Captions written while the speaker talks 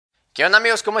¿Qué onda,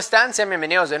 amigos? ¿Cómo están? Sean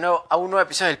bienvenidos de nuevo a un nuevo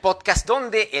episodio del podcast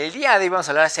donde el día de hoy vamos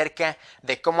a hablar acerca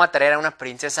de cómo atraer a una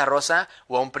princesa rosa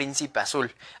o a un príncipe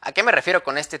azul. ¿A qué me refiero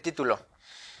con este título?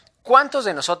 ¿Cuántos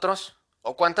de nosotros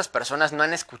o cuántas personas no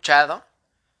han escuchado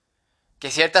que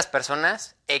ciertas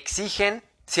personas exigen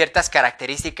ciertas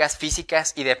características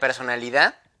físicas y de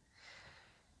personalidad?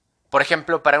 Por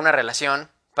ejemplo, para una relación,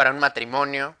 para un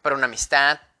matrimonio, para una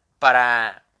amistad,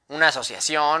 para una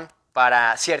asociación,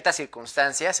 para ciertas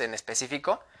circunstancias en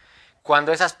específico,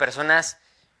 cuando esas personas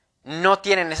no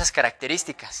tienen esas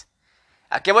características.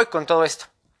 ¿A qué voy con todo esto?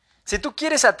 Si tú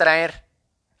quieres atraer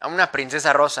a una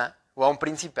princesa rosa o a un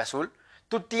príncipe azul,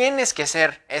 tú tienes que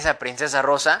ser esa princesa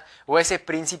rosa o ese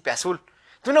príncipe azul.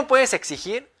 Tú no puedes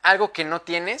exigir algo que no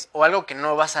tienes o algo que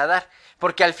no vas a dar,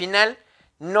 porque al final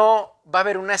no va a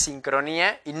haber una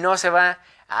sincronía y no se va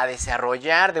a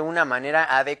desarrollar de una manera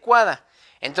adecuada.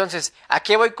 Entonces, ¿a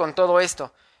qué voy con todo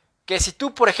esto? Que si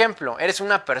tú, por ejemplo, eres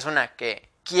una persona que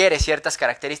quiere ciertas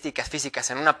características físicas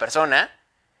en una persona,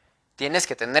 tienes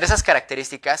que tener esas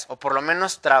características o por lo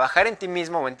menos trabajar en ti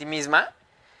mismo o en ti misma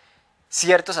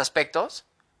ciertos aspectos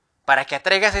para que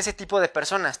atraigas a ese tipo de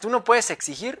personas. Tú no puedes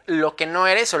exigir lo que no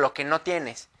eres o lo que no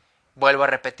tienes. Vuelvo a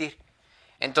repetir.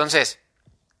 Entonces,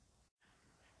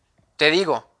 te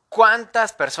digo,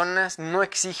 ¿cuántas personas no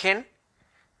exigen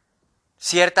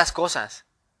ciertas cosas?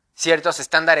 Ciertos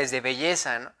estándares de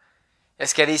belleza, ¿no?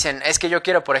 Es que dicen, es que yo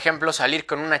quiero, por ejemplo, salir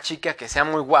con una chica que sea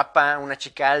muy guapa, una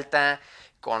chica alta,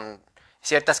 con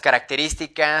ciertas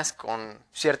características, con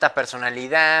cierta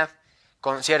personalidad,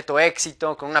 con cierto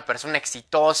éxito, con una persona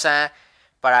exitosa,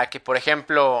 para que, por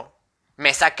ejemplo,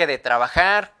 me saque de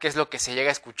trabajar, que es lo que se llega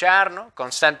a escuchar, ¿no?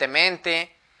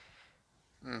 Constantemente,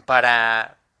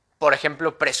 para, por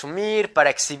ejemplo, presumir,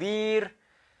 para exhibir,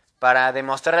 para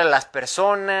demostrarle a las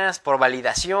personas, por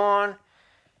validación.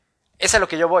 Es a lo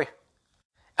que yo voy.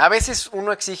 A veces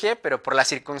uno exige, pero por las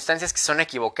circunstancias que son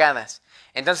equivocadas.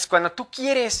 Entonces, cuando tú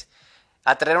quieres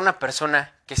atraer a una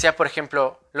persona que sea, por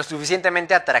ejemplo, lo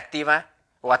suficientemente atractiva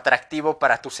o atractivo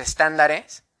para tus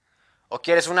estándares, o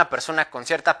quieres una persona con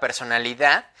cierta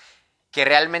personalidad que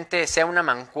realmente sea una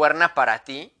mancuerna para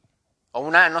ti, o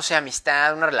una, no sé,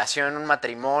 amistad, una relación, un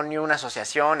matrimonio, una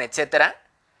asociación, etcétera,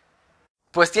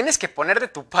 pues tienes que poner de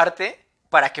tu parte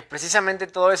para que precisamente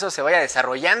todo eso se vaya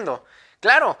desarrollando.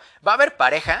 Claro, va a haber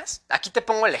parejas, aquí te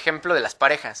pongo el ejemplo de las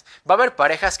parejas, va a haber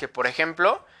parejas que, por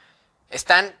ejemplo,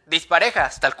 están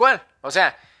disparejas, tal cual. O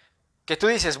sea, que tú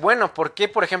dices, bueno, ¿por qué,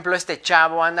 por ejemplo, este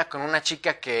chavo anda con una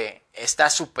chica que está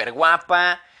súper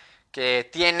guapa, que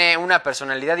tiene una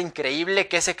personalidad increíble,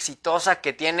 que es exitosa,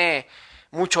 que tiene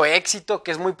mucho éxito,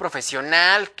 que es muy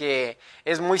profesional, que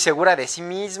es muy segura de sí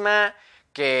misma,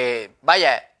 que,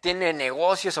 vaya, tiene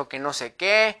negocios o que no sé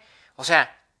qué? O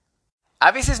sea,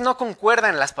 a veces no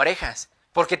concuerdan las parejas,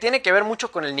 porque tiene que ver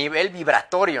mucho con el nivel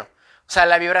vibratorio. O sea,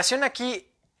 la vibración aquí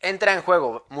entra en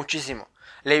juego muchísimo.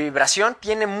 La vibración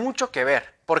tiene mucho que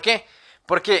ver. ¿Por qué?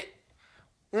 Porque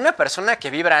una persona que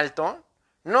vibra alto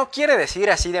no quiere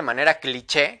decir así de manera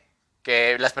cliché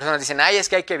que las personas dicen, ay, es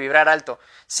que hay que vibrar alto.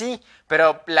 Sí,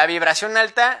 pero la vibración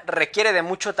alta requiere de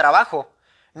mucho trabajo.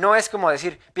 No es como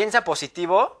decir, piensa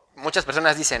positivo. Muchas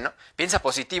personas dicen, ¿no? Piensa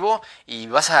positivo y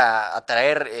vas a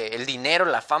atraer el dinero,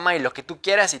 la fama y lo que tú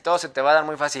quieras y todo se te va a dar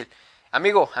muy fácil.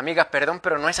 Amigo, amiga, perdón,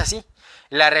 pero no es así.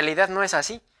 La realidad no es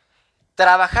así.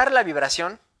 Trabajar la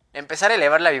vibración, empezar a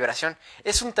elevar la vibración,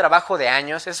 es un trabajo de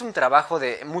años, es un trabajo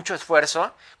de mucho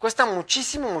esfuerzo, cuesta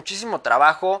muchísimo, muchísimo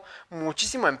trabajo,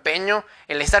 muchísimo empeño,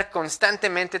 el estar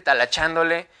constantemente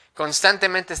talachándole,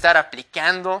 constantemente estar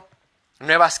aplicando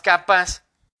nuevas capas,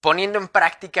 poniendo en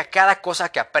práctica cada cosa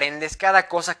que aprendes, cada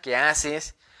cosa que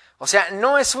haces. O sea,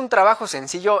 no es un trabajo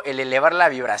sencillo el elevar la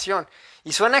vibración.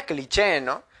 Y suena cliché,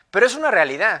 ¿no? Pero es una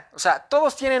realidad. O sea,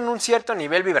 todos tienen un cierto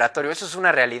nivel vibratorio, eso es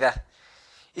una realidad.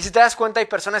 Y si te das cuenta, hay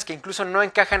personas que incluso no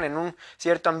encajan en un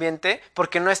cierto ambiente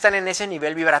porque no están en ese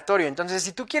nivel vibratorio. Entonces,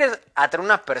 si tú quieres atraer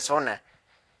una persona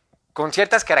con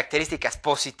ciertas características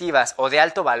positivas o de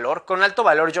alto valor, con alto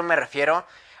valor yo me refiero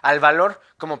al valor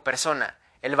como persona,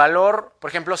 el valor, por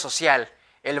ejemplo, social,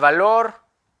 el valor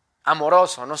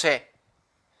amoroso, no sé.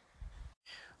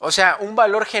 O sea, un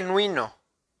valor genuino.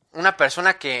 Una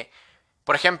persona que,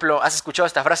 por ejemplo, has escuchado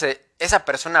esta frase, esa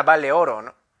persona vale oro,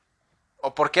 ¿no?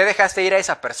 O ¿por qué dejaste ir a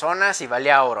esa persona si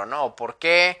valía oro, ¿no? O ¿por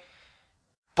qué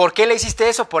le hiciste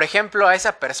eso, por ejemplo, a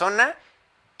esa persona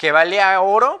que valía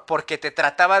oro porque te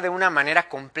trataba de una manera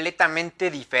completamente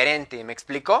diferente? ¿Me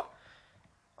explico?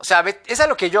 O sea, es a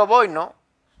lo que yo voy, ¿no?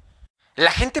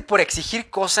 La gente por exigir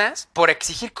cosas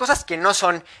que no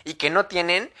son y que no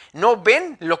tienen, no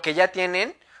ven lo que ya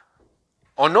tienen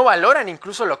o no valoran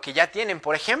incluso lo que ya tienen,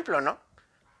 por ejemplo, ¿no?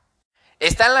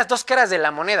 Están las dos caras de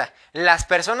la moneda. Las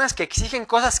personas que exigen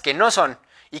cosas que no son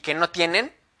y que no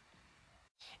tienen.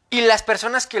 Y las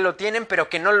personas que lo tienen pero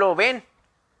que no lo ven.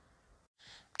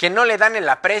 Que no le dan el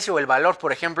aprecio o el valor,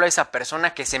 por ejemplo, a esa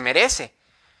persona que se merece.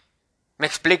 ¿Me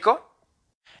explico?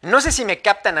 No sé si me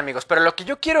captan, amigos, pero lo que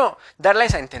yo quiero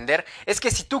darles a entender es que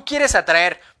si tú quieres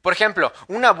atraer, por ejemplo,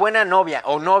 una buena novia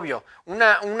o novio,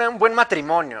 un buen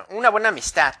matrimonio, una buena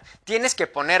amistad, tienes que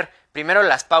poner primero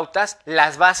las pautas,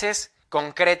 las bases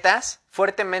concretas,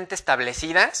 fuertemente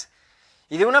establecidas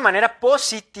y de una manera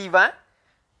positiva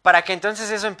para que entonces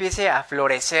eso empiece a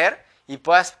florecer y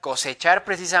puedas cosechar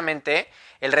precisamente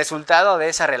el resultado de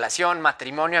esa relación,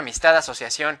 matrimonio, amistad,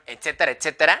 asociación, etcétera,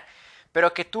 etcétera,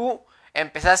 pero que tú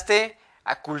empezaste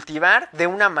a cultivar de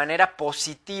una manera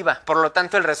positiva. Por lo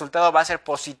tanto, el resultado va a ser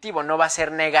positivo, no va a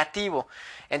ser negativo.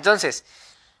 Entonces,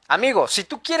 amigo, si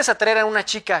tú quieres atraer a una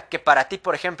chica que para ti,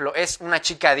 por ejemplo, es una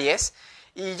chica 10,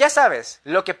 y ya sabes,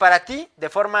 lo que para ti, de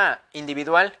forma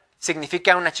individual,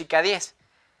 significa una chica 10.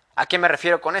 ¿A qué me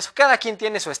refiero con eso? Cada quien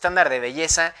tiene su estándar de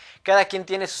belleza, cada quien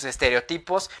tiene sus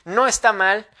estereotipos, no está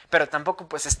mal, pero tampoco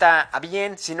pues está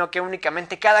bien, sino que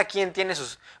únicamente cada quien tiene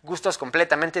sus gustos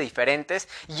completamente diferentes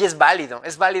y es válido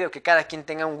que cada quien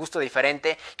tenga un gusto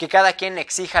diferente, que cada quien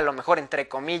exija lo mejor entre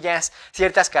comillas,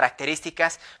 ciertas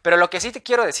características, pero lo que sí te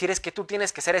quiero decir es que tú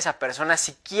tienes que ser esa persona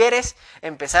si quieres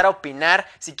empezar a opinar,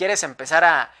 si quieres empezar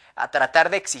a tratar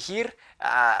de exigir,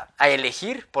 a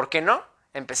elegir, ¿por qué no?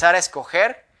 Empezar a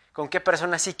escoger con qué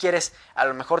persona sí quieres a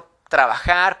lo mejor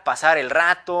trabajar, pasar el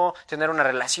rato, tener una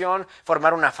relación,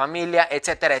 formar una familia,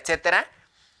 etcétera, etcétera.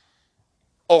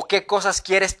 O qué cosas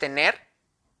quieres tener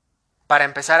para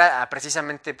empezar a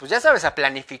precisamente, pues ya sabes, a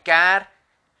planificar,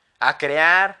 a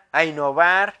crear, a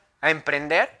innovar, a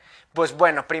emprender. Pues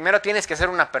bueno, primero tienes que ser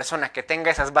una persona que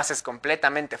tenga esas bases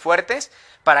completamente fuertes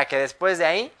para que después de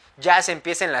ahí ya se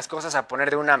empiecen las cosas a poner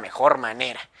de una mejor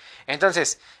manera.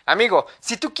 Entonces, amigo,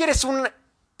 si tú quieres un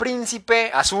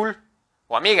príncipe azul,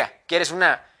 o amiga, quieres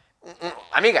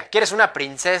quieres una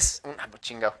princesa,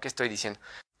 chingado, ¿qué estoy diciendo?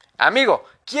 Amigo,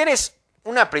 quieres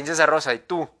una princesa rosa y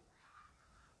tú,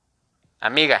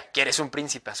 amiga, quieres un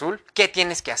príncipe azul, ¿qué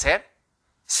tienes que hacer?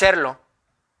 Serlo,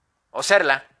 o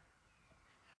serla.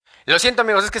 Lo siento,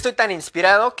 amigos, es que estoy tan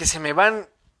inspirado que se me van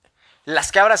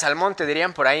las cabras al monte,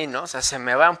 dirían por ahí, ¿no? O sea, se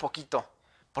me va un poquito,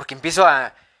 porque empiezo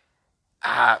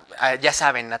ya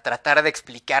saben, a tratar de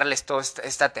explicarles toda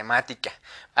esta temática.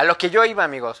 A lo que yo iba,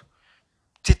 amigos.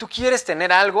 Si tú quieres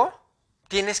tener algo,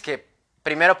 tienes que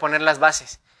primero poner las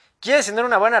bases. ¿Quieres tener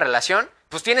una buena relación?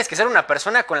 Pues tienes que ser una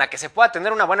persona con la que se pueda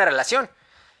tener una buena relación.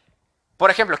 Por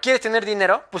ejemplo, ¿quieres tener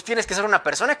dinero? Pues tienes que ser una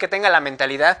persona que tenga la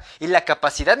mentalidad y la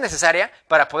capacidad necesaria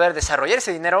para poder desarrollar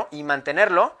ese dinero y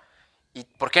mantenerlo. Y,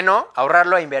 ¿por qué no?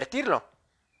 Ahorrarlo e invertirlo.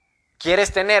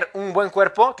 ¿Quieres tener un buen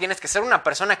cuerpo? Tienes que ser una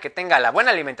persona que tenga la buena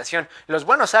alimentación, los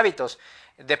buenos hábitos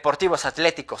deportivos,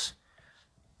 atléticos,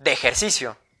 de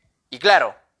ejercicio. Y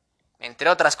claro,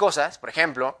 entre otras cosas, por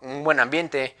ejemplo, un buen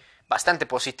ambiente bastante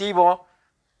positivo,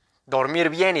 dormir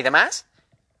bien y demás.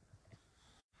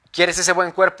 ¿Quieres ese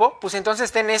buen cuerpo? Pues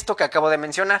entonces ten esto que acabo de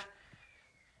mencionar.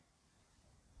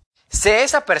 Sé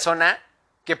esa persona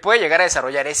que puede llegar a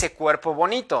desarrollar ese cuerpo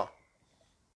bonito.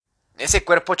 Ese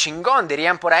cuerpo chingón,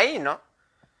 dirían por ahí, ¿no?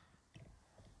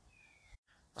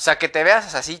 O sea, que te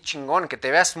veas así chingón, que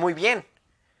te veas muy bien.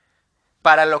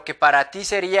 Para lo que para ti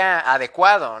sería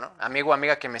adecuado, ¿no? Amigo o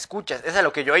amiga que me escuchas, es a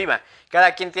lo que yo iba.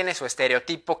 Cada quien tiene su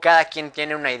estereotipo, cada quien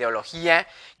tiene una ideología,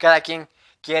 cada quien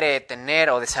quiere tener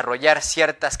o desarrollar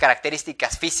ciertas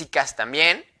características físicas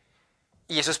también,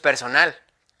 y eso es personal.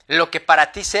 Lo que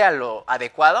para ti sea lo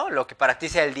adecuado, lo que para ti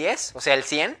sea el 10, o sea el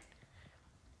 100,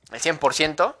 el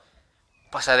 100%,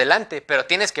 pues adelante, pero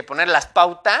tienes que poner las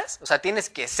pautas, o sea, tienes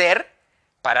que ser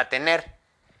para tener.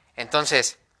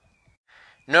 Entonces,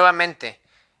 nuevamente,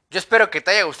 yo espero que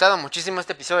te haya gustado muchísimo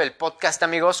este episodio del podcast,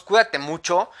 amigos. Cuídate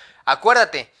mucho.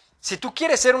 Acuérdate, si tú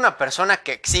quieres ser una persona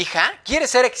que exija, quieres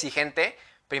ser exigente,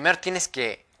 primero tienes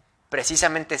que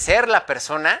precisamente ser la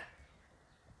persona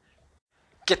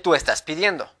que tú estás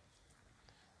pidiendo.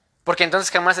 Porque entonces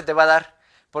jamás se te va a dar.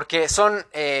 Porque son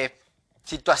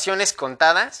situaciones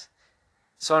contadas.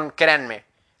 Créanme,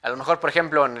 a lo mejor, por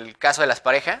ejemplo, en el caso de las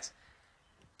parejas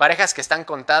que están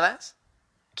contadas,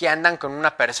 que andan con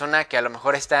una persona que a lo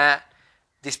mejor está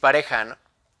dispareja, ¿no?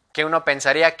 Que uno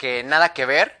pensaría que nada que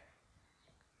ver.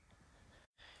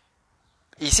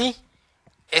 Y sí,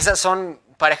 esas son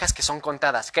parejas que son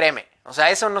contadas, créeme. O sea,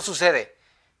 eso no sucede.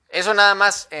 Eso nada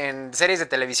más en series de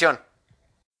televisión.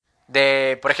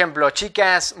 De, por ejemplo,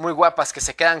 chicas muy guapas que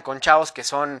se quedan con chavos que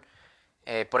son,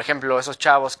 por ejemplo, esos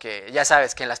chavos que ya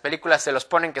sabes que en las películas se los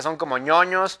ponen que son como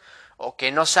ñoños o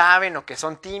que no saben, o que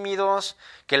son tímidos,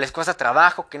 que les cuesta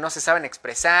trabajo, que no se saben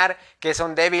expresar, que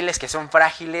son débiles, que son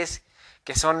frágiles,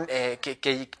 que son,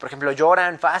 por ejemplo,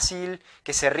 lloran fácil,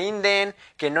 que se rinden,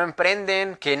 que no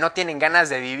emprenden, que no tienen ganas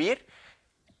de vivir.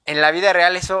 En la vida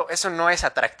real eso no es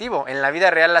atractivo. En la vida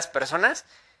real las personas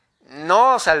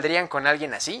no saldrían con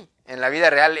alguien así. En la vida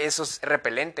real eso es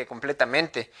repelente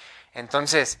completamente.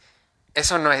 Entonces,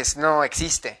 eso no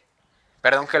existe.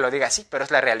 Perdón que lo diga así, pero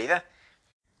es la realidad.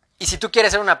 Y si tú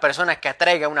quieres ser una persona que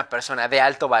atraiga a una persona de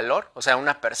alto valor, o sea,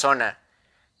 una persona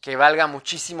que valga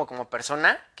muchísimo como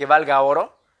persona, que valga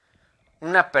oro,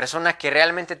 una persona que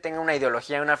realmente tenga una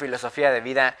ideología, una filosofía de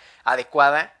vida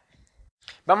adecuada,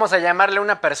 vamos a llamarle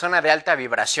una persona de alta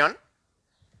vibración,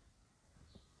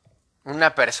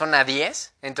 una persona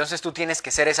 10, entonces tú tienes que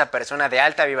ser esa persona de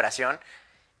alta vibración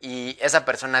y esa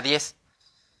persona 10.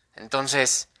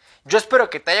 Entonces, yo espero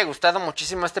que te haya gustado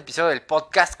muchísimo este episodio del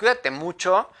podcast. Cuídate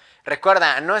mucho.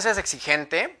 Recuerda, no seas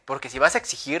exigente, porque si vas a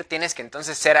exigir, tienes que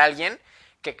entonces ser alguien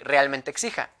que realmente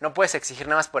exija. No puedes exigir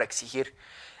nada más por exigir.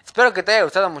 Espero que te haya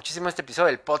gustado muchísimo este episodio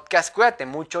del podcast. Cuídate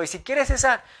mucho. Y si quieres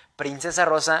esa princesa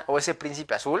rosa o ese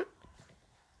príncipe azul,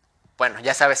 bueno,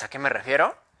 ya sabes a qué me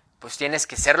refiero. Pues tienes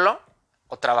que serlo,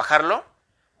 o trabajarlo,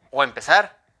 o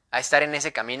empezar a estar en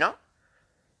ese camino.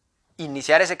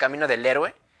 Iniciar ese camino del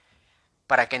héroe,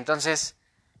 para que entonces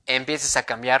empieces a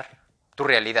cambiar tu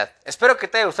realidad. Espero que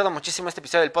te haya gustado muchísimo este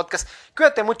episodio del podcast.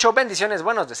 Cuídate mucho, bendiciones,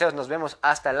 buenos deseos, nos vemos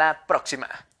hasta la próxima.